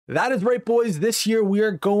That is right, boys. This year we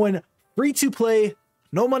are going free to play,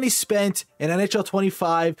 no money spent in NHL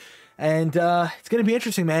 25. And it's going to be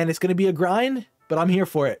interesting, man. It's going to be a grind, but I'm here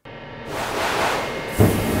for it.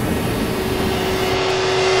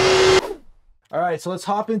 All right, so let's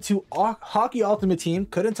hop into Hockey Ultimate Team.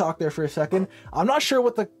 Couldn't talk there for a second. I'm not sure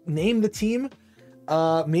what the name of the team.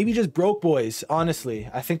 Maybe just Broke Boys, honestly.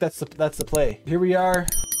 I think that's the play. Here we are.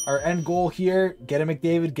 Our end goal here. Get a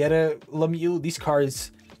McDavid, get a Lemieux. These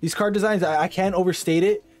card designs, I can't overstate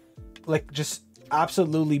it. Like, just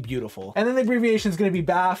absolutely beautiful. And then the abbreviation is going to be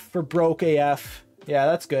BAF for Broke AF. Yeah,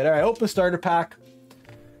 that's good. All right, open starter pack.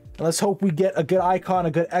 And let's hope we get a good icon,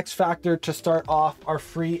 a good X factor to start off our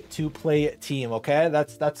free to play team. Okay,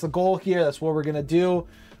 that's the goal here. That's what we're gonna do.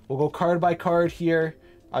 We'll go card by card here.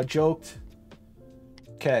 I joked.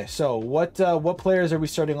 Okay, so what players are we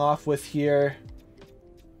starting off with here?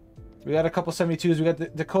 We got a couple 72s. We got the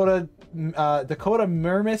Dakota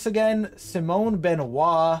Mermis again. Simone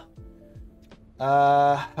Benoit.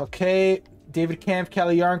 Okay. David Kampf,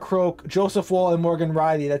 Kelly Yarncroke, Joseph Wall, and Morgan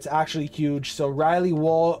Riley. That's actually huge. So Riley,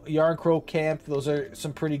 Wall, Yarncroke, Kampf. Those are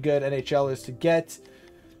some pretty good NHLers to get.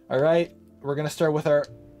 All right. We're going to start with our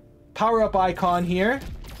power-up icon here.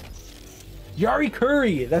 Yari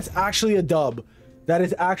Curry. That's actually a dub. That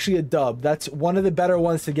is actually a dub. That's one of the better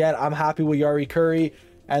ones to get. I'm happy with Yari Curry.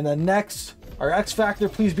 And then next, our X Factor,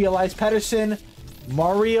 please be Elias Pettersson.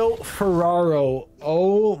 Mario Ferraro.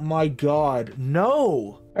 Oh my God.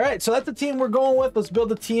 No. All right, so that's the team we're going with. Let's build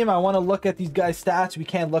a team. I want to look at these guys' stats. We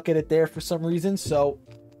can't look at it there for some reason. So,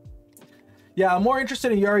 yeah, I'm more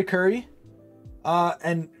interested in Yari Curry.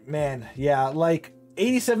 And, man, yeah, like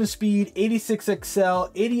 87 speed, 86 XL,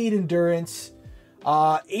 88 endurance,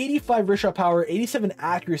 85 wrist shot power, 87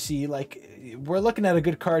 accuracy. Like, we're looking at a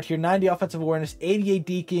good card here. 90 offensive awareness, 88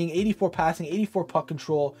 deking, 84 passing, 84 puck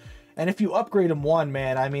control. And if you upgrade him one,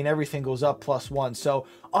 man, I mean, everything goes up +1. So,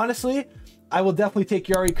 honestly, I will definitely take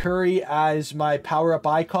Yari Curry as my power-up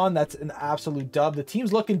icon. That's an absolute dub. The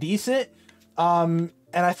team's looking decent. And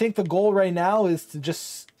I think the goal right now is to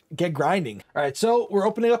just get grinding. All right, so we're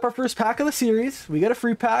opening up our first pack of the series. We got a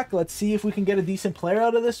free pack. Let's see if we can get a decent player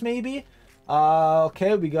out of this, maybe.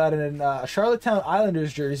 Okay, we got a Charlottetown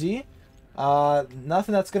Islanders jersey.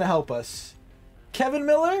 Nothing that's going to help us. Kevin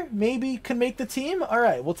Miller maybe can make the team. All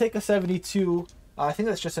right, we'll take a 72. I think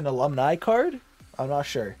that's just an alumni card. I'm not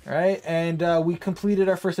sure. All right, and we completed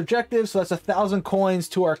our first objective, so that's 1,000 coins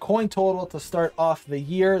to our coin total to start off the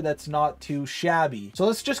year. That's not too shabby. So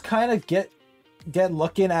let's just kind of get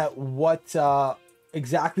looking at what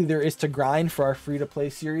exactly there is to grind for our free-to-play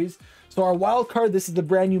series. So our wild card, this is the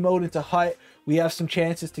brand new mode into Hut. We have some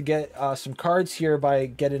chances to get some cards here by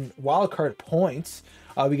getting wild card points.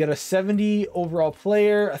 We got a 70 overall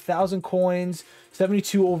player, 1,000 coins,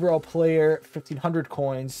 72 overall player, 1,500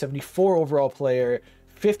 coins, 74 overall player,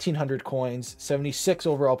 1,500 coins, 76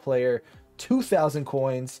 overall player, 2,000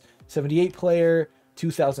 coins, 78 player,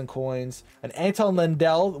 2,000 coins, an Anton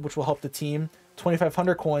Lundell, which will help the team,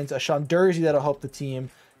 2,500 coins, a Sean Durzi that'll help the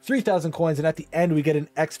team, 3,000 coins, and at the end we get an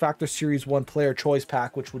X Factor Series 1 player choice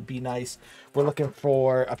pack, which would be nice. We're looking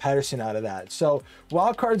for a Pettersson out of that. So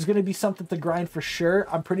wild card is going to be something to grind for sure.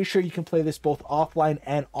 I'm pretty sure you can play this both offline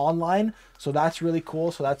and online, so that's really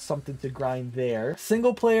cool. So that's something to grind there.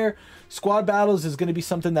 Single player squad battles is going to be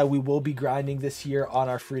something that we will be grinding this year on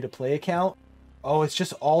our free to play account. Oh,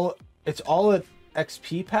 it's all an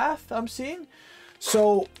XP path I'm seeing.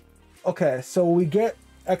 So okay, so we get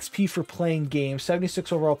XP for playing games,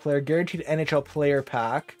 76 overall player, guaranteed NHL player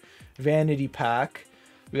pack, vanity pack.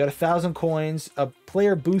 We got 1,000 coins, a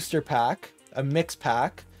player booster pack, a mix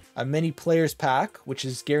pack, a mini players pack, which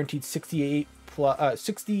is guaranteed 65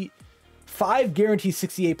 guaranteed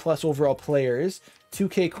 68 plus overall players,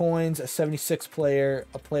 2K coins, a 76 player,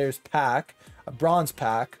 a players pack, a bronze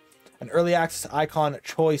pack, an early access icon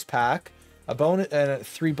choice pack, a bonus, and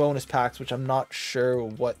 3 bonus packs, which I'm not sure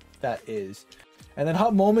what that is. And then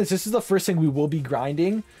Hut Moments, this is the first thing we will be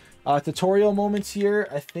grinding. Tutorial Moments here,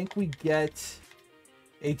 I think we get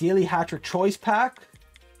a daily hat-trick choice pack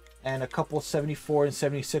and a couple 74 and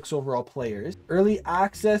 76 overall players. Early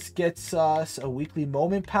access gets us a weekly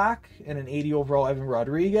moment pack and an 80 overall Evan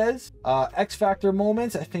Rodriguez. X Factor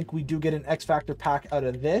Moments, I think we do get an X Factor pack out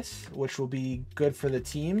of this, which will be good for the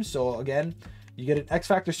team. So again, you get an X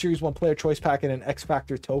Factor Series 1 player choice pack and an X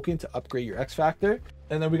Factor token to upgrade your X Factor.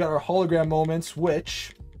 And then we got our hologram moments,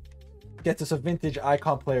 which gets us a vintage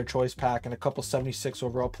icon player choice pack and a couple 76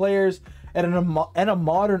 overall players and a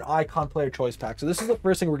modern icon player choice pack. So this is the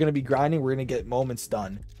first thing we're going to be grinding. We're going to get moments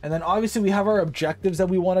done. And then obviously we have our objectives that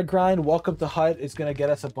we want to grind. Welcome to Hut is going to get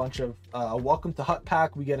us a bunch of welcome to Hut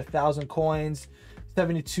pack. We get 1,000 coins,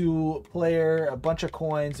 72 player, a bunch of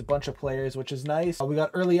coins, a bunch of players, which is nice. We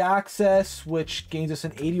got early access, which gains us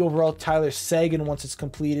an 80 overall Tyler Seguin once it's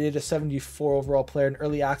completed, a 74 overall player, an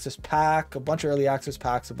early access pack, a bunch of early access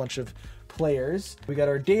packs, a bunch of players. We got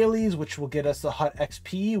our dailies, which will get us the hot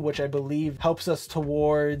XP, which I believe helps us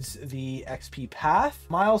towards the XP path.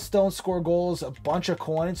 Milestone, score goals, a bunch of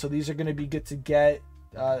coins, so these are going to be good to get.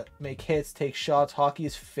 Make hits, take shots. Hockey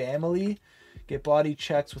is family. Get body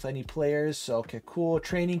checks with any players. So, okay, cool.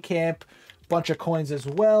 Training camp, bunch of coins as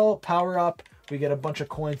well. Power up, we get a bunch of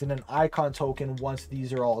coins and an icon token once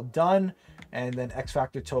these are all done. And then X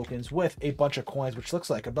Factor tokens with a bunch of coins, which looks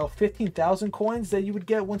like about 15,000 coins that you would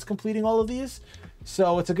get once completing all of these.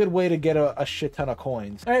 So it's a good way to get a shit ton of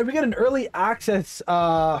coins. All right, we got an early access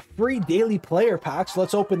free daily player pack. So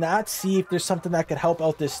let's open that, see if there's something that could help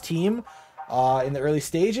out this team in the early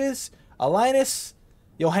stages. Linus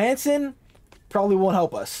Johansson probably won't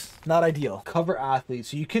help us. Not ideal. Cover athletes.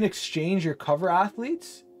 So you can exchange your cover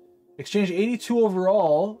athletes. Exchange 82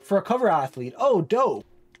 overall for a cover athlete. Oh, dope.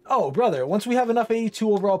 Oh, brother, once we have enough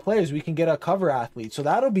 82 overall players, we can get a cover athlete. So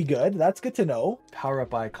that'll be good. That's good to know.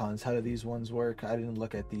 Power-up icons. How do these ones work? I didn't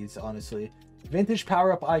look at these, honestly. Vintage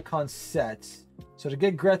power-up icon sets. So to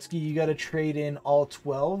get Gretzky, you got to trade in all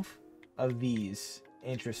 12 of these.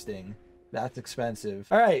 Interesting. That's expensive.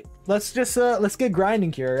 All right, let's just let's get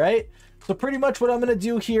grinding here, right? So pretty much what I'm gonna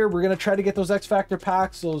do here, we're gonna try to get those X Factor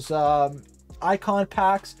packs, those icon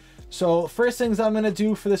packs. So first things I'm gonna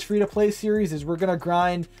do for this free-to-play series is we're gonna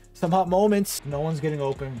grind some hot moments. No one's getting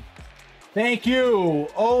open. Thank you.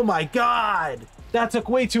 Oh my god, that took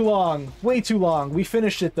way too long. Way too long. We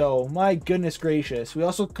finished it though. My goodness gracious. We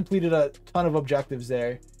also completed a ton of objectives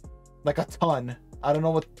there, like a ton. I don't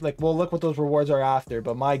know what, like, we'll look what those rewards are after,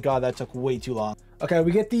 but my god, that took way too long. Okay,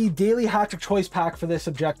 we get the daily hat-trick choice pack for this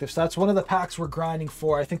objective. So that's one of the packs we're grinding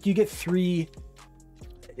for. I think you get 3,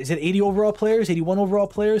 is it 80 overall players, 81 overall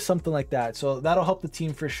players, something like that. So that'll help the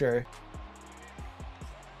team for sure.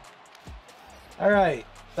 All right,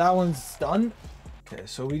 that one's done. Okay,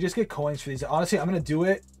 so we just get coins for these. Honestly, I'm gonna do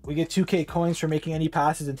it. We get 2k coins for making any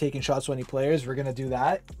passes and taking shots to any players. We're gonna do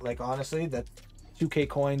that. Like, honestly, that's 2k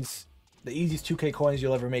coins. The easiest 2k coins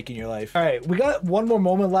you'll ever make in your life. All right, we got one more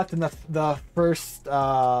moment left in the first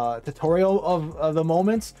tutorial of the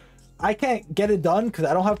moments. I can't get it done because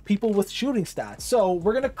I don't have people with shooting stats. So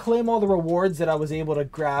we're gonna claim all the rewards that I was able to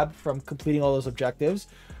grab from completing all those objectives.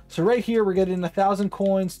 So right here, we're getting 1,000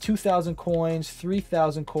 coins, 2,000 coins,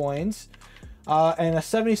 3,000 coins, and a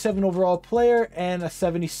 77 overall player, and a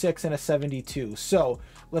 76 and a 72. So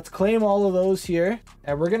let's claim all of those here,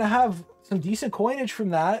 and we're gonna have some decent coinage from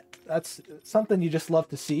that. That's something you just love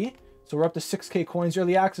to see. So we're up to 6k coins.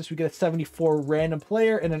 Early access, we get a 74 random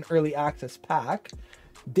player and an early access pack.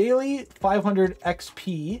 Daily, 500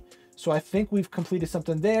 XP. So I think we've completed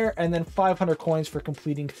something there. And then 500 coins for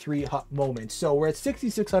completing 3 hot moments. So we're at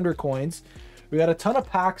 6,600 coins. We got a ton of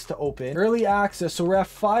packs to open. Early access, so we're at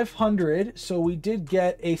 500. So we did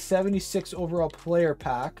get a 76 overall player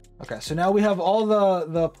pack. Okay, so now we have all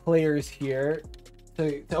the players here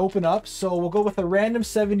to open up. So we'll go with a random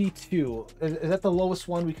 72. Is that the lowest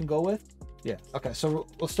one we can go with? Yeah. Okay, so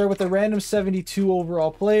we'll start with a random 72 overall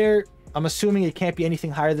player. I'm assuming it can't be anything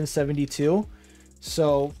higher than 72.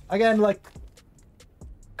 So again, like,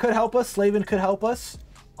 could help us. Slavin could help us.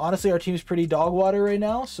 Honestly, our team's pretty dog water right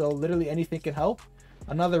now, so literally anything can help.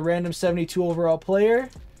 Another random 72 overall player.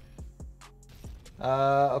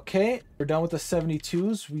 Okay, we're done with the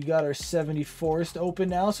 72s. We got our 74s to open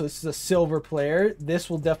now. So this is a silver player. This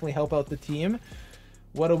will definitely help out the team.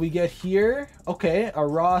 What do we get here? Okay, a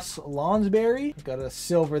Ross Lonsberry. Got a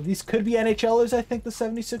silver. These could be NHLers, I think, the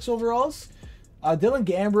 76 overalls. Dylan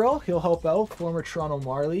Gambrell, he'll help out. Former Toronto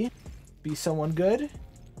Marley. Be someone good.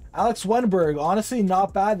 Alex Wenberg, honestly,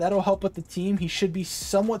 not bad. That'll help with the team. He should be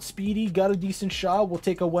somewhat speedy. Got a decent shot. We'll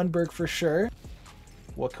take a Wenberg for sure.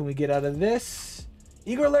 What can we get out of this?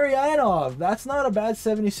 Igor Larionov, that's not a bad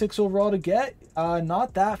 76 overall to get.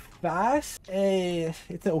 Not that fast.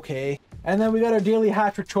 It's okay. And then we got our daily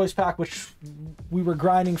hat-trick choice pack, which we were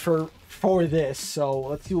grinding for this. So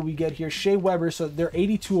let's see what we get here. Shea Weber, so they're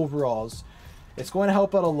 82 overalls. It's going to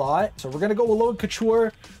help out a lot. So we're going to go with Logan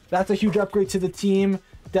Couture. That's a huge upgrade to the team.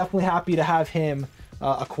 Definitely happy to have him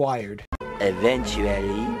acquired.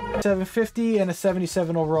 Eventually. 750 and a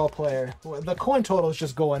 77 overall player. The coin total is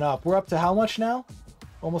just going up. We're up to how much now?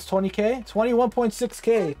 Almost 20k?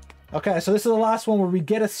 21.6k. Okay, so this is the last one where we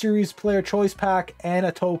get a series player choice pack and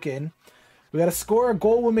a token. We got to score a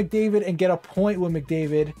goal with McDavid and get a point with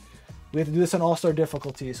McDavid. We have to do this on all-star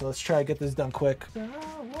difficulty, so let's try to get this done quick.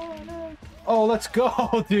 Oh, let's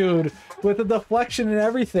go, dude. With the deflection and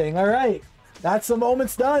everything. All right. That's the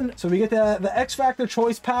moment's done. So we get the X Factor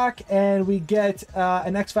choice pack, and we get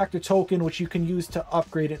an X Factor token, which you can use to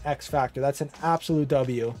upgrade an X Factor. That's an absolute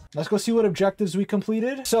W. Let's go see what objectives we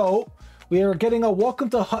completed. So we are getting a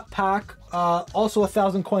Welcome to Hut pack, also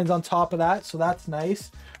 1,000 coins on top of that, so that's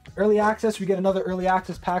nice. Early access, we get another early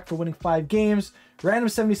access pack for winning 5 games. Random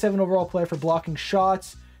 77 overall player for blocking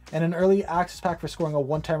shots. And an early access pack for scoring a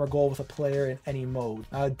one-timer goal with a player in any mode.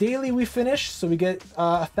 Daily we finish, so we get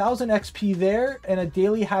 1,000 XP there and a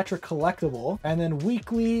daily hat-trick collectible. And then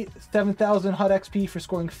weekly 7,000 HUD XP for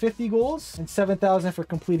scoring 50 goals and 7,000 for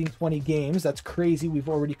completing 20 games. That's crazy. We've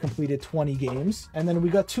already completed 20 games. And then we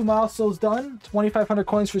got 2 milestones done. 2,500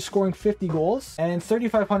 coins for scoring 50 goals and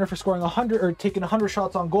 3,500 for scoring 100 or taking 100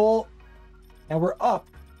 shots on goal. And we're up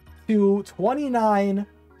to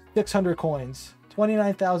 29,600 coins.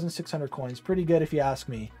 29,600 coins. Pretty good if you ask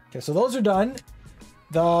me. Okay, so those are done.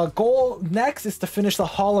 The goal next is to finish the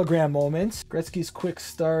hologram moments. Gretzky's quick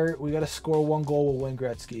start. We got to score 1 goal. We'll win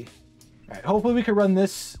Gretzky. All right, hopefully we can run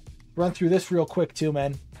through this real quick too,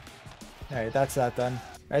 man. All right, that's that done. All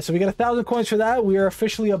right, so we got 1,000 coins for that. We are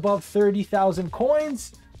officially above 30,000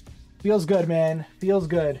 coins. Feels good, man. Feels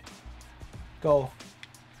good. Go.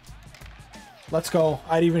 Let's go.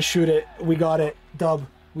 I'd even shoot it. We got it. Dub.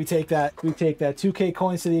 We take that. We take that. 2K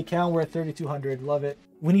coins to the account. We're at 3,200. Love it.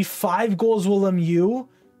 We need 5 goals Willem U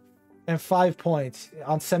and 5 points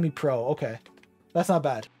on semi-pro. Okay. That's not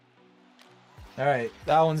bad. All right.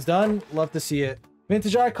 That one's done. Love to see it.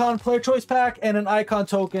 Vintage Icon Player Choice Pack and an Icon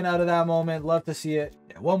token out of that moment. Love to see it.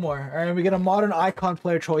 Yeah, one more. All right. We get a Modern Icon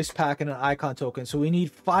Player Choice Pack and an Icon token. So we need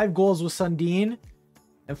 5 goals with Sundin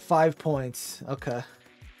and 5 points. Okay.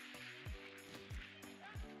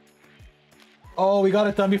 Oh, we got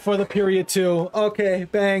it done before the period too. Okay,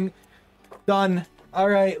 bang. Done. All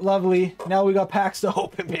right, lovely. Now we got packs to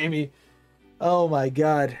open, baby. Oh my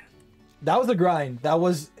god. That was a grind. That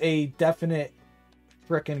was a definite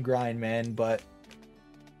frickin' grind, man, but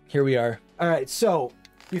here we are. All right, so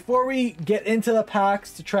before we get into the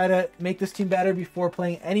packs to try to make this team better before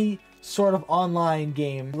playing any sort of online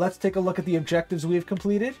game, let's take a look at the objectives we've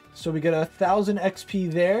completed. So we get 1,000 XP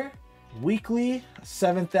there. Weekly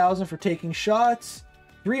 7,000 for taking shots,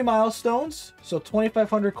 3 milestones, so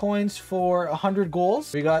 2,500 coins for 100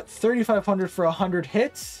 goals. We got 3,500 for 100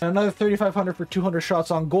 hits, and another 3,500 for 200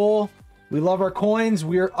 shots on goal. We love our coins.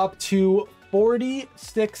 We're up to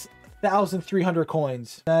 46,300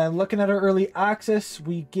 coins. And looking at our early access,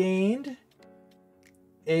 we gained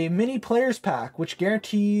a mini players pack, which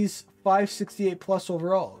guarantees 568 plus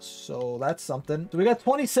overalls, so that's something. So we got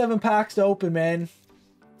 27 packs to open, man.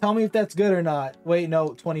 Tell me if that's good or not. Wait,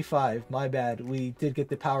 no, 25. My bad. We did get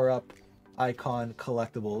the power up icon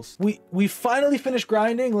collectibles. We finally finished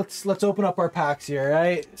grinding. Let's open up our packs here,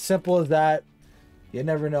 right? Simple as that. You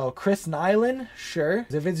never know. Chris Nyland, sure.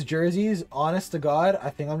 If it's jerseys, honest to God, I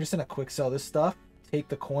think I'm just gonna quick sell this stuff. Take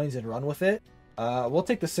the coins and run with it. We'll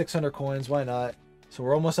take the 600 coins. Why not? So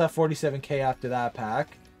we're almost at 47k after that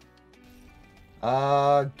pack.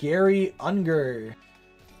 Gary Unger.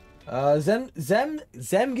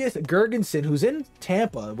 Zemgus Gergensen, who's in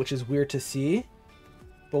Tampa, which is weird to see,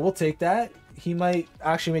 but we'll take that. He might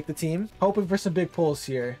actually make the team. Hoping for some big pulls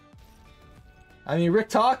here. I mean, Rick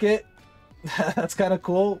Tocchet, that's kind of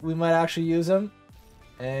cool. We might actually use him.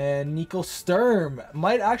 And Nico Sturm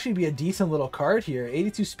might actually be a decent little card here.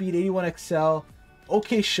 82 speed, 81 XL,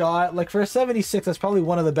 okay shot. Like for a 76, that's probably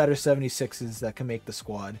one of the better 76s that can make the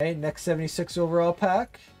squad. Okay, next 76 overall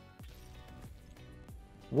pack.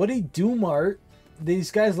 Woody Dumart. These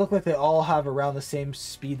guys look like they all have around the same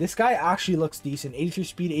speed. This guy actually looks decent. 83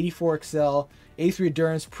 speed, 84 XL, 83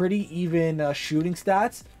 endurance, pretty even shooting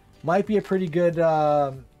stats. Might be a pretty good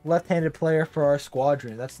left-handed player for our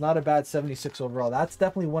squadron. That's not a bad 76 overall. That's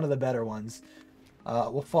definitely one of the better ones.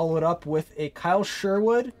 We'll follow it up with a Kyle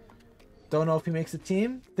Sherwood. Don't know if he makes the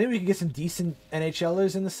team. Think we could get some decent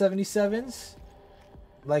NHLers in the 77s.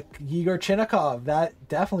 Like Igor Chinnikov, that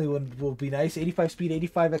definitely will be nice. 85 speed,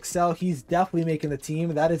 85 XL. He's definitely making the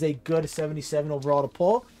team. That is a good 77 overall to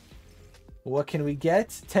pull. What can we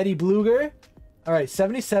get? Teddy Bluger. All right,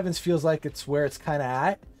 77s feels like it's where it's kind of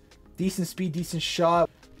at. Decent speed, decent shot.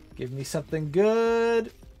 Give me something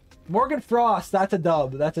good. Morgan Frost, that's a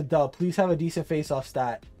dub. That's a dub. Please have a decent face-off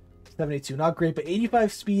stat. 72, not great, but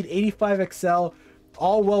 85 speed, 85 XL.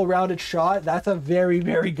 All well-rounded shot. That's a very,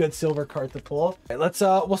 very good silver card to pull. Right, let's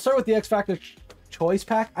we'll start with the X Factor choice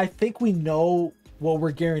pack. I think we know what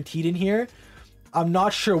we're guaranteed in here. I'm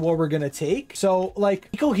not sure what we're gonna take. So like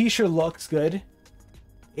Nico Hischier looks good.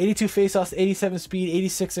 82 faceoffs, 87 speed,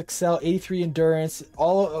 86 XL, 83 endurance,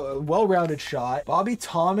 all well-rounded shot. Bobby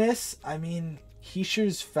Thomas, I mean,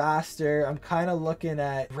 Heischer's faster. I'm kind of looking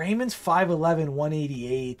at Raymond's 5'11",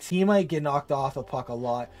 188. He might get knocked off the puck a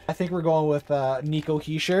lot. I think we're going with Nico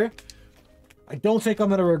Hischier. I don't think I'm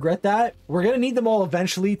going to regret that. We're going to need them all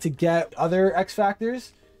eventually to get other X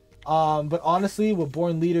Factors. But honestly, with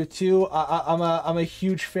Born Leader 2, I'm a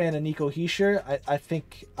huge fan of Nico Hischier. I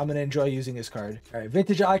think I'm going to enjoy using his card. All right,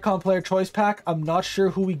 Vintage Icon Player Choice Pack. I'm not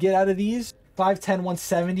sure who we get out of these. 5'10",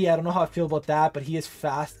 170. I don't know how I feel about that, but he is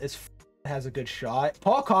fast as f, has a good shot.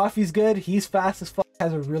 Paul Coffey's good. He's fast as fuck,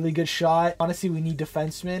 has a really good shot. Honestly, we need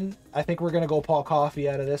defensemen. I think we're going to go Paul Coffey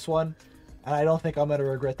out of this one. And I don't think I'm going to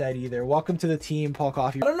regret that either. Welcome to the team, Paul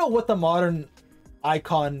Coffey. I don't know what the modern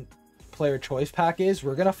icon player choice pack is.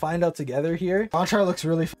 We're going to find out together here. Gonchar looks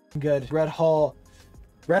really good. Red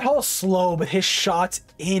Hall's slow, but his shot's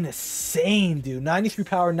insane, dude. 93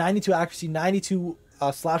 power, 92 accuracy, 92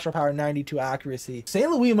 slasher power, 92 accuracy. St.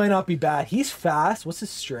 Louis might not be bad. He's fast. What's his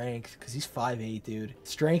strength? Because he's 5'8", dude.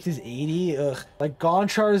 Strength is 80. Ugh. Like,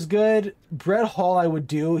 Gonchar is good. Brett Hall I would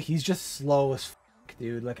do. He's just slow as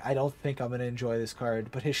dude. Like, I don't think I'm going to enjoy this card,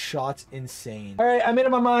 but his shot's insane. All right, I made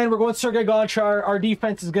up my mind. We're going Sergei Gonchar. Our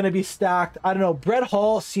defense is going to be stacked. I don't know. Brett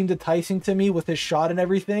Hall seemed enticing to me with his shot and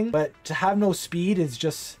everything, but to have no speed is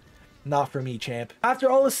just not for me, champ. After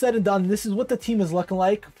all is said and done, this is what the team is looking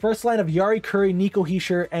like. First line of Yari Curry, Nico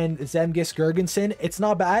Hischier, and Zemgus Girgensson. It's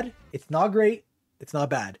not bad. It's not great. It's not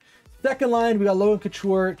bad. Second line, we got Logan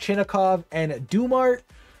Couture, Chinnikov, and Dumart.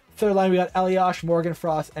 Third line, we got Eliash, Morgan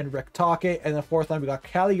Frost, and Rick Tocchet. And the fourth line, we got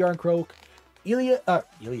Kalle Yarncroke, Igor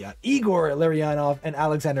Larionov, and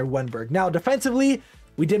Alexander Wenberg. Now, defensively,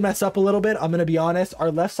 we did mess up a little bit. I'm going to be honest.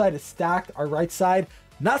 Our left side is stacked. Our right side,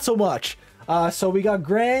 not so much. So we got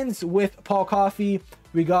Grands with Paul Coffey.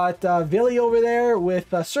 We got Vili over there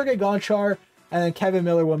with Sergei Gonchar. And then Kevin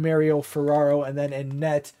Miller with Mario Ferraro. And then in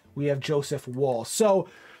net, we have Joseph Wall. So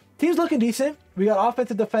team's looking decent. We got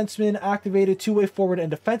offensive defenseman activated, two-way forward, and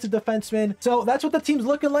defensive defenseman. So that's what the team's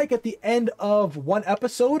looking like at the end of one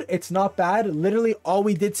episode. It's not bad. Literally all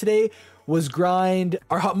we did today was grind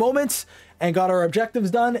our hot moments and got our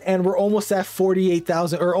objectives done. And we're almost at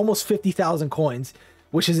 48,000 or almost 50,000 coins,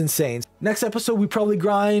 which is insane. Next episode, we probably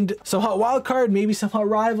grind some hot wild card, maybe some hot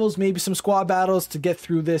rivals, maybe some squad battles to get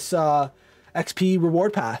through this XP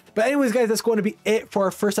reward path. But anyways, guys, that's going to be it for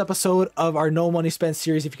our first episode of our No Money Spent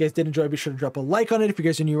series. If you guys did enjoy, be sure to drop a like on it. If you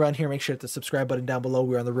guys are new around here, make sure to hit the subscribe button down below.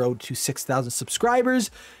 We're on the road to 6,000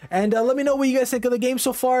 subscribers. And let me know what you guys think of the game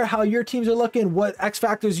so far, how your teams are looking, what X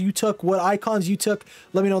Factors you took, what icons you took.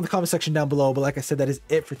 Let me know in the comment section down below. But like I said, that is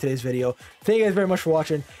it for today's video. Thank you guys very much for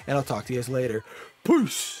watching, and I'll talk to you guys later.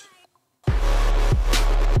 Peace!